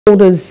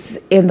Others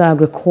in the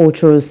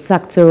agricultural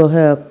sector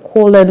are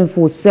calling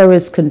for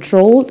serious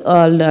control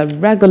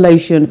and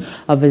regulation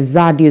of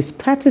hazardous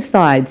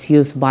pesticides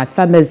used by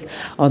farmers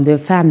on their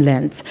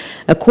farmlands.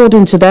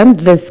 According to them,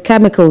 these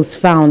chemicals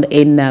found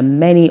in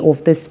many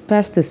of these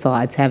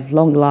pesticides have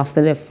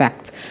long-lasting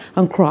effects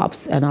on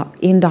crops and are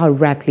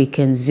indirectly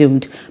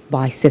consumed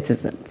by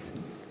citizens.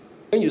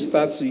 When you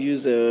start to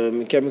use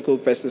chemical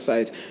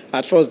pesticides,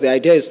 at first the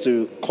idea is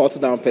to cut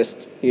down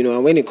pests,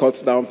 and when it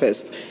cuts down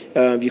pests,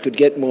 you could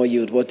get more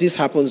yield. But this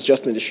happens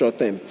just in the short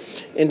term.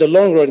 In the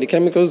long run, the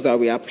chemicals that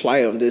we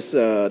apply on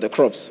the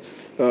crops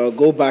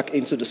go back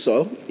into the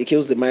soil. It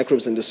kills the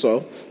microbes in the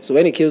soil. So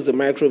when it kills the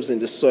microbes in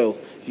the soil,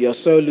 your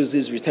soil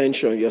loses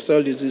retention, your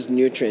soil loses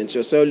nutrients,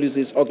 your soil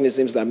loses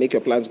organisms that make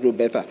your plants grow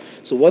better.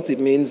 So what it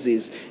means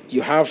is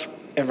you have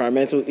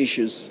environmental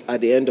issues.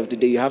 At the end of the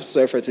day, you have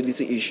soil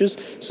fertility issues,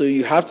 so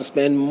you have to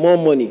spend more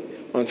money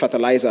on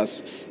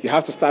fertilizers. You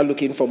have to start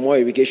looking for more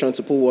irrigation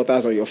to put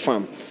waters on your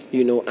farm,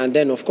 and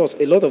then of course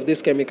a lot of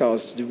these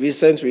chemicals, the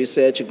recent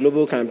research,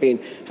 global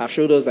campaign have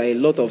showed us that a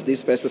lot of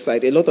these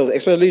pesticides,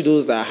 especially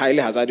those that are highly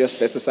hazardous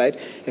pesticides,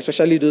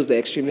 especially those that are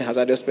extremely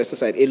hazardous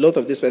pesticides, a lot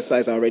of these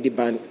pesticides are already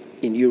banned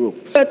in Europe.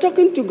 We are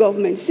talking to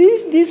government.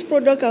 Since these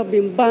products have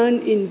been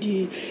banned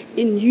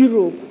in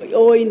Europe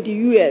or in the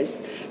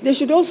US, they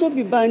should also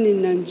be banned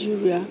in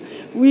Nigeria.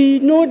 We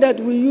know that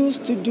we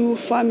used to do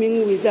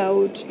farming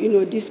without,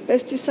 this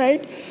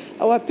pesticide.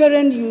 Our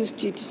parents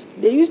used it.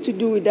 They used to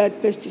do without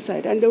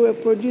pesticide, and they were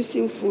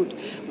producing food.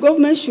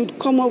 Government should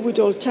come up with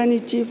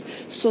alternative,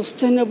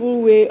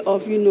 sustainable way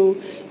of,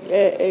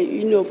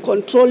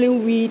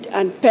 controlling weed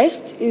and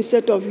pests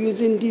instead of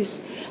using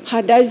these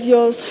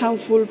hazardous,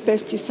 harmful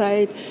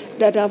pesticides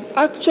that have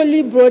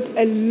actually brought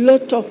a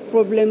lot of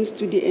problems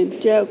to the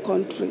entire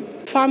country.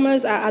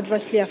 Farmers are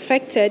adversely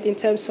affected in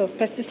terms of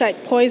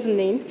pesticide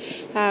poisoning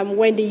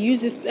when they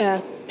use these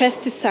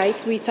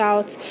pesticides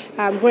without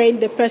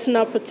wearing the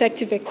personal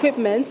protective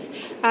equipment,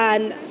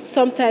 and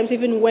sometimes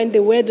even when they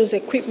wear those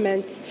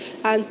equipments.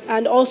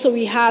 And also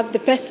we have the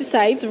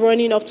pesticides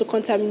running off to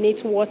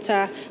contaminate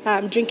water,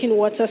 drinking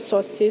water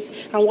sources,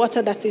 and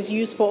water that is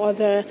used for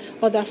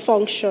other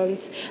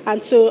functions.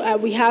 And so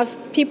we have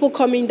people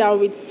coming down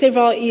with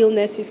several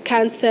illnesses,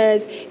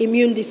 cancers,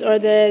 immune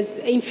disorders,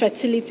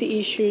 infertility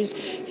issues,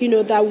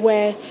 that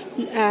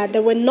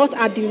were not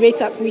at the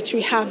rate at which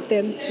we have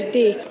them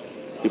today.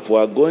 If we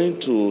are going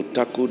to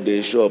tackle the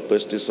issue of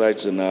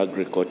pesticides in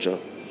agriculture,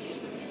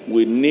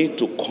 we need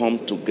to come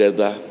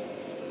together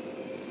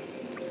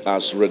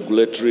as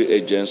regulatory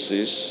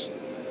agencies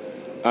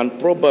and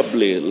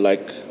probably,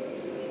 like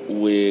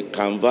we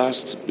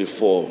canvassed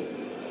before,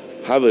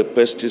 have a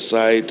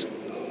pesticide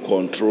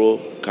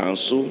control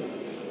council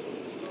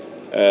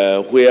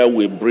where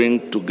we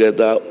bring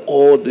together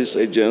all these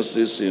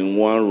agencies in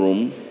one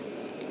room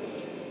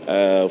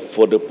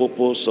for the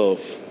purpose of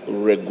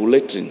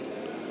regulating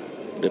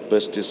the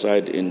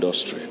pesticide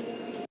industry.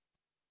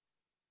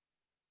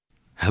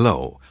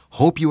 Hello,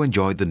 hope you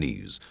enjoyed the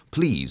news.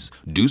 Please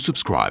do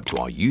subscribe to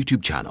our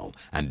YouTube channel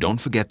and don't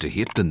forget to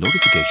hit the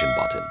notification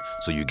button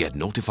so you get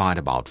notified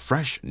about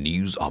fresh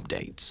news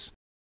updates.